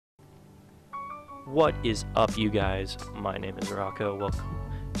What is up, you guys? My name is Rocko. Welcome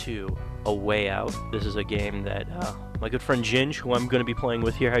to A Way Out. This is a game that my good friend Ginge, who I'm going to be playing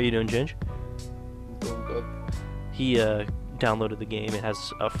with here. How you doing, Ginge? Doing good. He downloaded the game. It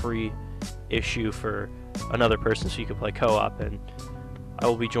has a free issue for another person, so you can play co-op, and I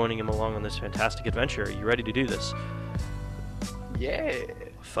will be joining him along on this fantastic adventure. Are you ready to do this? Yeah.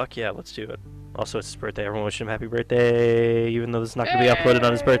 Fuck yeah, let's do it. Also, it's his birthday. Everyone wish him happy birthday, even though this is not going to be uploaded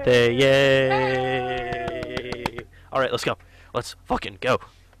on his birthday. Yay! Alright, let's go. Let's fucking go.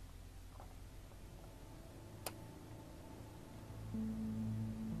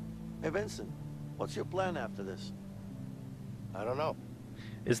 Hey, Vincent, what's your plan after this? I don't know.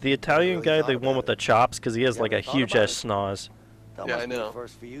 Is the Italian really guy thought the about one with it. the chops? Because he has You like a ever thought huge about ass it? schnoz. That Yeah, must I be a know.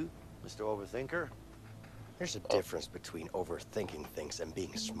 first for you, Mr. Overthinker. There's a difference between overthinking things and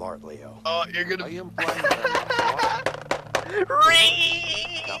being smart, Leo. Oh, you're Are gonna. you implying that I'm not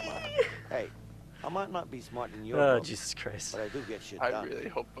smart? Come on. Hey, I might not be smart in your Oh, book, Jesus Christ. but I do get shit I done. really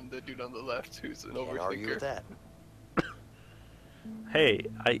hope I'm the dude on the left who's an Can't argue with overthinker. that. Hey,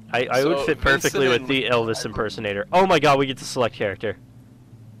 I So, would fit perfectly Vincent with the and- Elvis impersonator. Oh my god, we get to select character.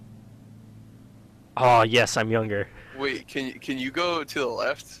 Oh, yes, I'm younger. Wait, can you go to the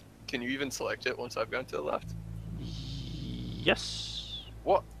left? Can you even select it once I've gone to the left? Yes.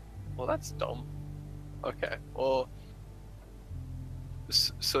 What? Well, that's dumb. Okay. Well.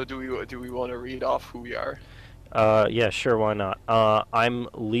 So do we want to read off who we are? Yeah, sure, why not? I'm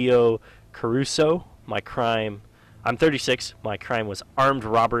Leo Caruso. I'm 36. My crime was armed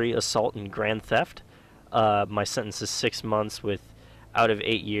robbery, assault, and grand theft. My sentence is 6 months out of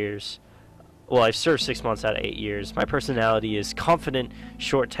 8 years. Well, I've served 6 months out of 8 years. My personality is confident,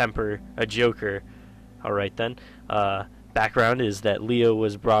 short temper, a joker. Alright then. Background is that Leo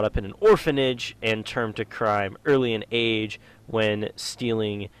was brought up in an orphanage and turned to crime early in age when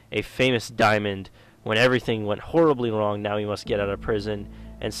stealing a famous diamond. When everything went horribly wrong, now he must get out of prison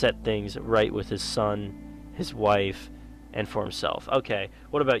and set things right with his son, his wife, and for himself. Okay,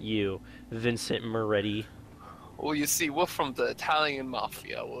 what about you, Vincent Moretti? Well, you see, we're from the Italian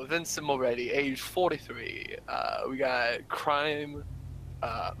mafia. Well, Vincent Moretti, age 43. We got crime.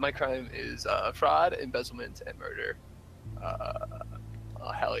 My crime is fraud, embezzlement, and murder.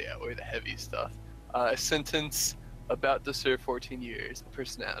 Oh, hell yeah, we're the heavy stuff. Sentence, about to serve 14 years.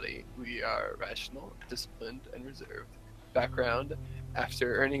 Personality, we are rational, disciplined, and reserved. Background,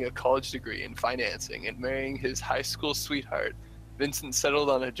 after earning a college degree in financing and marrying his high school sweetheart, Vincent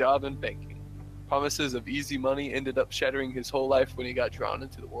settled on a job in banking. Promises of easy money ended up shattering his whole life when he got drawn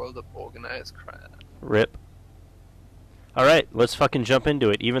into the world of organized crime. Rip. Alright, let's fucking jump into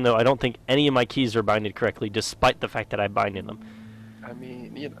it, even though I don't think any of my keys are binded correctly, despite the fact that I binded them. I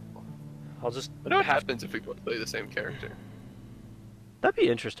mean, you know. I'll just... I know what happens if we both play the same character. That'd be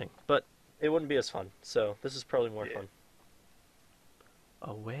interesting, but it wouldn't be as fun, so this is probably more Yeah. fun.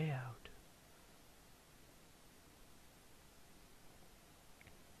 A Way Out.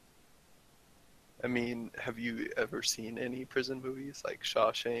 I mean, have you ever seen any prison movies like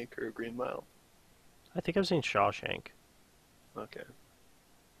Shawshank or Green Mile? I think I've seen Shawshank. Okay.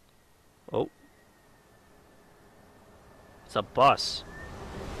 Oh. It's a bus.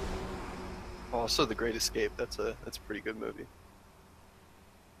 Also, The Great Escape. That's a pretty good movie.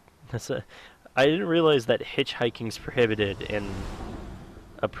 I didn't realize that hitchhiking's prohibited in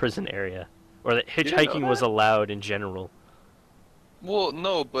a prison area. Or that didn't know hitchhiking was that? allowed in general. Well,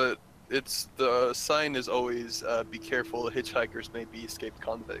 no, but the sign is always be careful. Hitchhikers may be escaped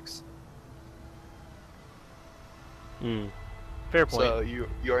convicts. Hmm. Fair point. So you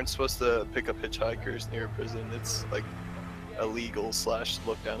aren't supposed to pick up hitchhikers near a prison. It's like illegal /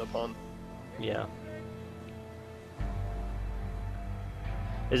 looked down upon. Yeah.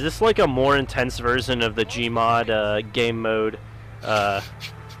 Is this like a more intense version of the Gmod game mode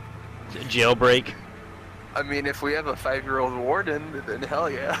jailbreak? I mean, if we have a 5-year-old warden, then hell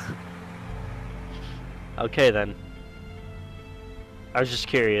yeah. Okay then. I was just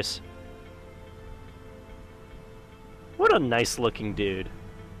curious. What a nice looking dude.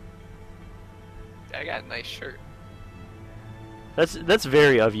 I got a nice shirt. That's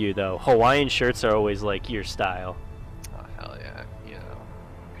very of you though. Hawaiian shirts are always like your style. Oh hell yeah, you know,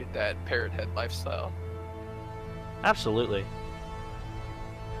 get that parrot head lifestyle. Absolutely.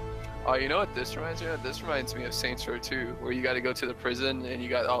 Oh, you know what this reminds me of? This reminds me of Saints Row 2, where you got to go to the prison and you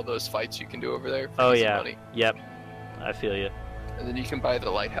got all those fights you can do over there for Oh easy yeah. money. Yep. I feel you. And then you can buy the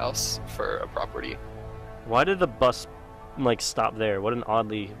lighthouse for a property. Why did the bus like stop there? What an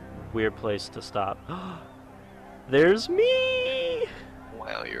oddly weird place to stop. There's me.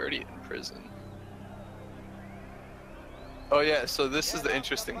 Wow, you're already in prison. Oh yeah, so this is the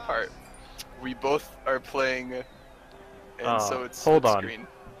interesting part. we both are playing, and so it's hold split on. screen.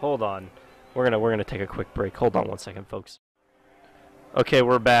 Hold on. We're gonna take a quick break. Hold on 1 second, folks. Okay,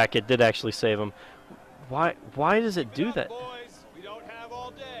 we're back. It did actually save him. Why does it do that? Boys, we don't have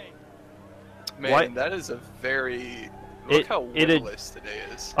all day. Man, Why- that is a very. Look how it windless today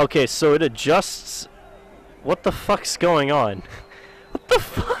is. Okay, so it adjusts. What the fuck's going on? What the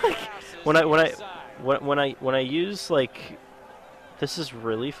fuck? When I use like, this is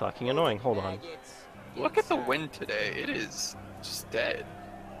really fucking annoying. Hold on. Look at the wind today. It is just dead.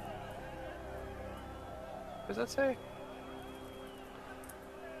 What does that say?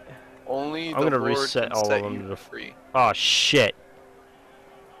 Only the I'm gonna Lord reset can all set of them you to free. Oh shit.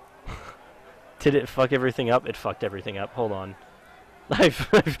 Did it fuck everything up? It fucked everything up. Hold on.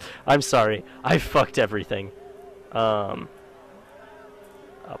 I'm sorry. I fucked everything.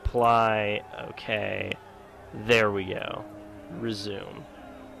 Apply. Okay. There we go. Resume.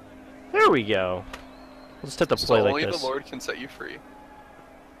 There we go. We'll just have to play So like only this. the Lord can set you free.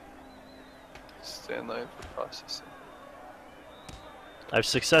 Stand line for processing. I've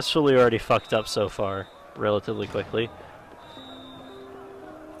successfully already fucked up so far, relatively quickly.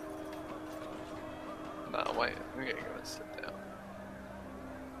 No, wait. I'm gonna go and sit down.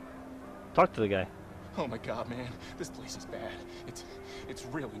 Talk to the guy. Oh my God, man, this place is bad. It's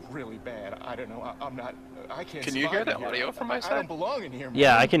really, really bad. I don't know. I'm not. I can't. Can you hear survive the in here. audio from my I side? don't belong in here, man.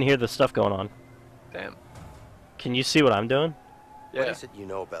 Yeah, I can hear the stuff going on. Damn. Can you see what I'm doing? Yeah. What is it you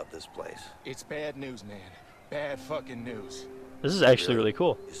know about this place? It's bad news, man. Bad fucking news. This is actually really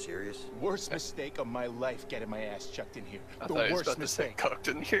cool. You serious? Worst mistake of my life getting my ass chucked in here. I The thought he was worst about to say mistake. cooked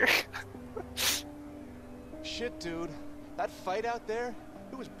in here. Shit, dude. That fight out there,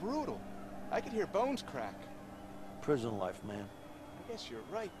 it was brutal. I could hear bones crack. Prison life, man. I guess you're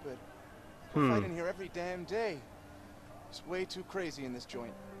right, but we Hmm. fight in here every damn day. It's way too crazy in this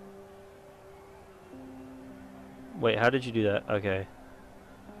joint. Wait, how did you do that? Okay.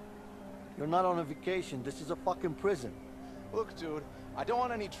 You're not on a vacation. This is a fucking prison. Look, dude, I don't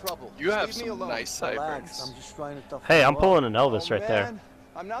want any trouble. You Just have leave me some alone. nice Relax. sideburns. I'm just trying to toughen Hey, you I'm up. pulling an Elvis Oh, right there. man,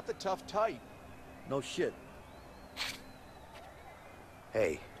 I'm not the tough type. No shit.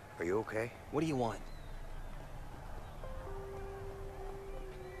 Hey, are you okay? What do you want?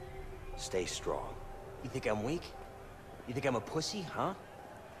 Stay strong. You think I'm weak? You think I'm a pussy, huh?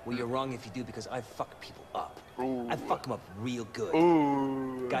 Well, you're wrong if you do, because I fuck people up. Ooh. I fuck them up real good.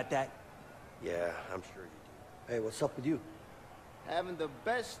 Ooh. Got that? Yeah, I'm sure you Hey, what's up with you? Having the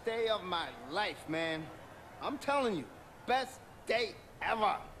best day of my life, man. I'm telling you, best day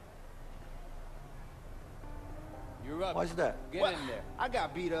ever. You're up. Why's that? Get in there. I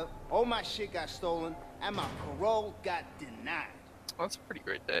got beat up, all my shit got stolen, and my parole got denied. That's a pretty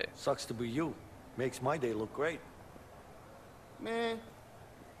great day. Sucks to be you. Makes my day look great. Man,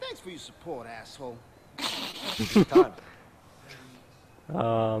 thanks for your support, asshole. Time.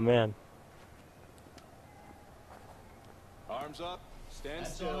 Oh man. Arms up, stand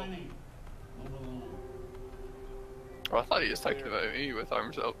still. Oh, I thought he was talking about me with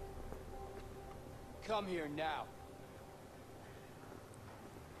arms up. Come here now.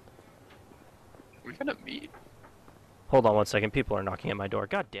 We gonna meet? Hold on 1 second. People are knocking at my door.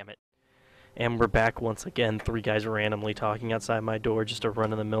 God damn it. And we're back once again. 3 guys randomly talking outside my door. Just a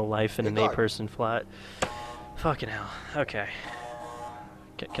run-of-the-mill life in an 8-person flat. Fucking hell. Okay.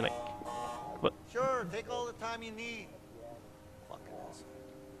 Can I... What? Sure, take all the time you need. Fucking asshole.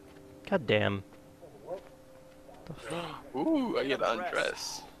 God damn. Ooh, I get to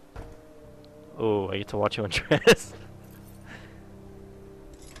undress. Oh, I get to watch you undress.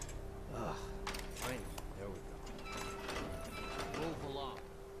 Fine. There we go. Move along.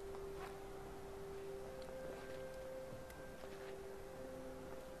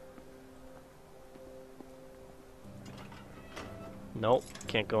 Nope.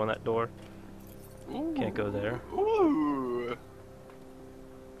 Can't go in that door. Ooh. Can't go there. Ooh.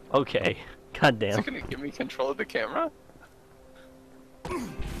 Okay. God Is damn. it gonna give me control of the camera?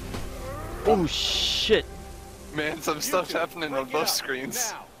 Oh shit. Man, some stuff's happening on both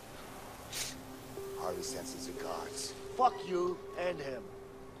screens. Now. Harvey senses the gods. Fuck you and him.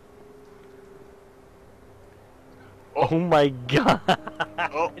 Oh my god.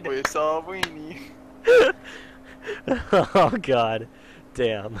 Oh, we saw Weenie. Oh god.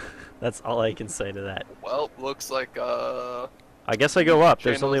 Damn. That's all I can say to that. Well, looks like I guess I go up.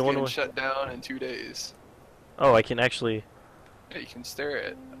 There's channel's only one getting way. shut down in 2 days. Oh, I can actually. Yeah, you can stare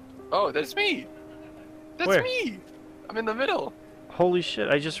at. Oh, that's me. That's Where? me. I'm in the middle. Holy shit!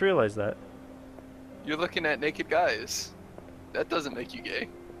 I just realized that. You're looking at naked guys. That doesn't make you gay.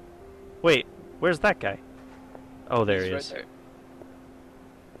 Wait, where's that guy? Oh, there He's he right is. there.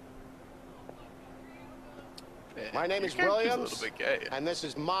 My name is Your character's Williams, a little bit gay. and this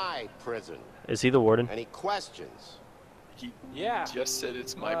is my prison. Is he the warden? Any questions? He Yeah. just said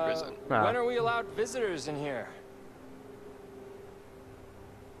it's my prison. Ah. When are we allowed visitors in here?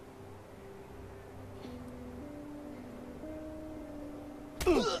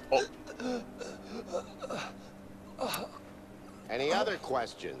 Any other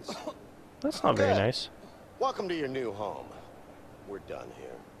questions? That's not very Good. nice. Welcome to your new home. We're done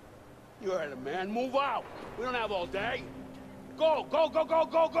here. You heard it, man. Move out. We don't have all day. Go, go, go, go,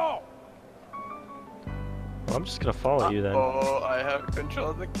 go, go. Well, I'm just gonna follow you then. Oh, I have control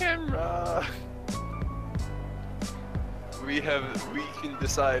of the camera. We can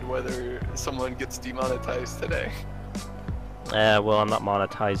decide whether someone gets demonetized today. Well, I'm not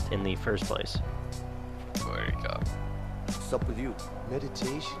monetized in the first place. There you go. What's up with you?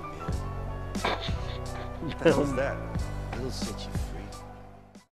 Meditation, man. What the hell's that? It'll set you